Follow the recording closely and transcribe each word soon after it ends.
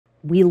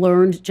We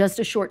learned just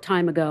a short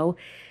time ago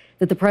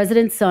that the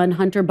president's son,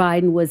 Hunter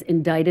Biden, was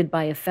indicted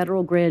by a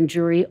federal grand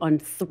jury on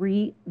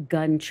 3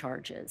 gun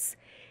charges.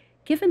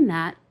 Given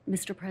that,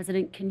 Mr.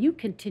 President, can you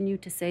continue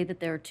to say that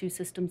there are 2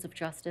 systems of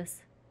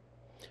justice?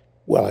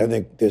 Well, I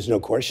think there's no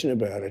question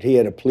about it. He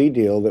had a plea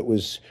deal that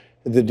was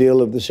the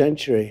deal of the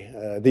century,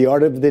 the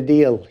art of the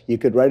deal. You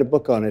could write a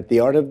book on it, the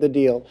art of the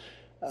deal.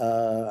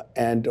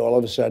 And all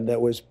of a sudden that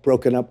was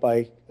broken up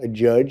by a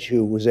judge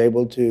who was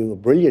able to, a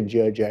brilliant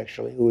judge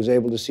actually, who was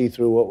able to see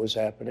through what was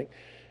happening.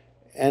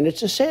 And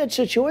it's a sad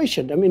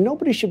situation. I mean,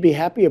 nobody should be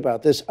happy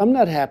about this. I'm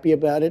not happy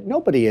about it.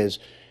 Nobody is.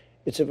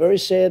 It's a very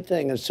sad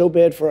thing. It's so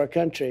bad for our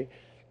country.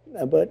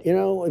 But, you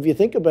know, if you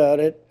think about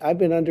it, I've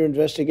been under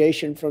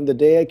investigation from the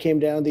day I came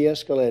down the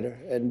escalator,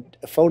 and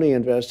a phony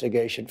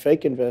investigation,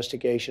 fake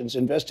investigations,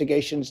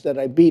 investigations that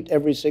I beat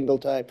every single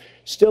time,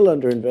 still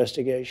under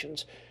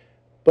investigations.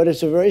 But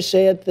it's a very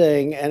sad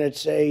thing, and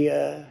it's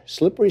a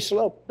slippery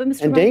slope,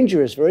 and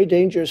dangerous, very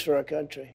dangerous for our country.